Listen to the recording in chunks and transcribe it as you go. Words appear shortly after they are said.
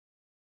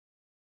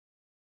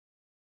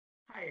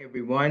Hi,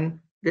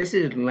 everyone. This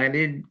is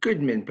Leonard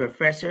Goodman,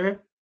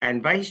 Professor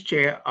and Vice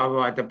Chair of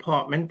our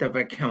Department of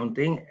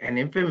Accounting and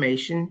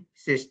Information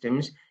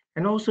Systems,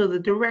 and also the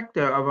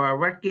Director of our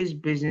Rutgers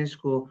Business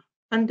School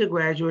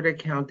undergraduate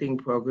accounting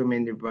program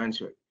in New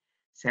Brunswick.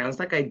 Sounds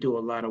like I do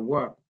a lot of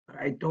work, but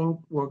I don't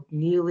work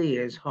nearly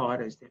as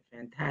hard as the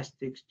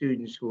fantastic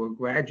students who are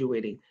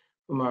graduating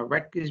from our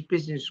Rutgers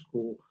Business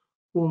School,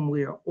 whom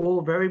we are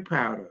all very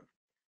proud of.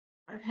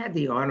 I've had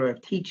the honor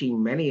of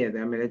teaching many of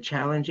them in a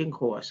challenging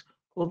course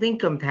called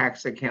Income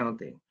Tax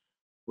Accounting,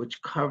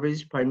 which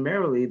covers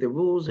primarily the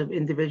rules of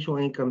individual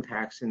income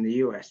tax in the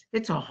US.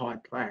 It's a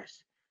hard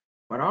class,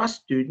 but our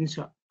students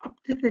are up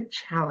to the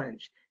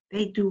challenge.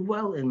 They do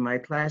well in my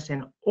class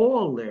and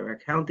all their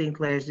accounting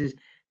classes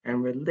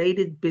and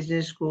related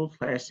business school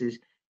classes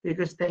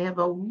because they have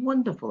a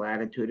wonderful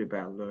attitude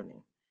about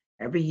learning.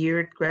 Every year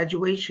at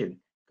graduation,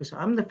 because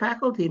I'm the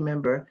faculty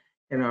member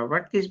in our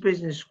Rutgers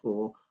Business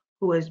School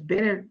who has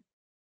been at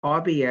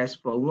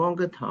RBS for a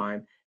longer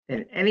time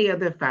than any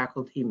other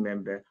faculty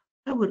member,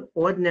 I would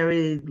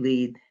ordinarily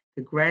lead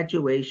the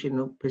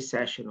graduation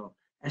processional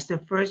as the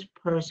first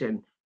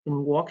person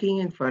in walking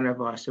in front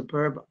of our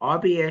superb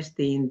RBS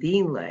Dean,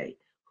 Dean Lay,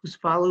 who's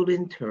followed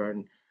in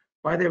turn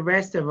by the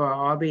rest of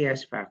our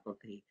RBS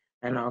faculty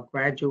and our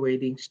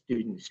graduating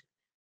students.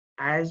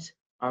 As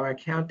our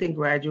accounting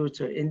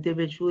graduates are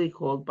individually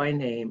called by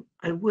name,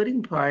 I would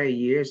in prior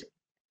years,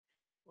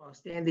 while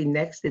standing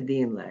next to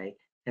Dean Lay,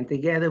 and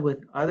together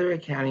with other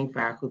accounting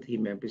faculty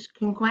members,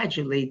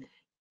 congratulate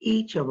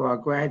each of our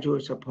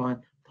graduates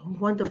upon the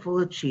wonderful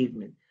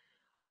achievement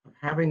of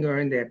having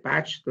earned their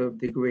bachelor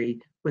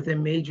degree with a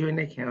major in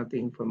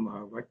accounting from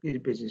our Rutgers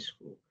Business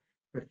School.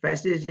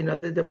 Professors in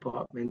other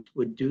departments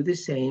would do the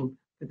same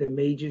for the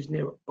majors in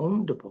their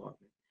own department.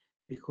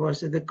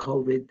 Because of the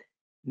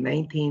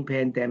COVID-19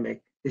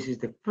 pandemic, this is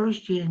the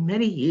first year in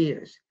many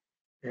years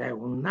that I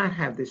will not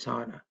have this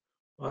honor.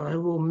 While I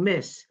will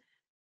miss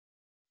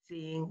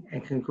seeing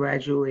and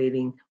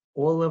congratulating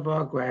all of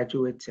our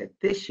graduates at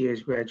this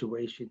year's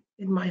graduation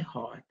in my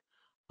heart,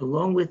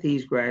 along with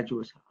these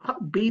graduates, I'll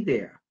be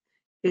there.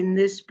 In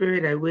this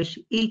spirit, I wish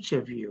each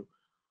of you,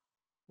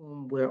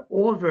 whom we're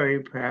all very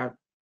proud,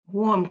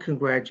 warm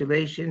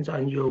congratulations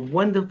on your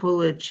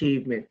wonderful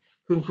achievement.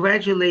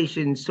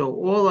 Congratulations to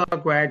all our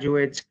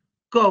graduates.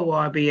 Go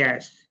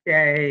RBS.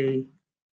 Yay.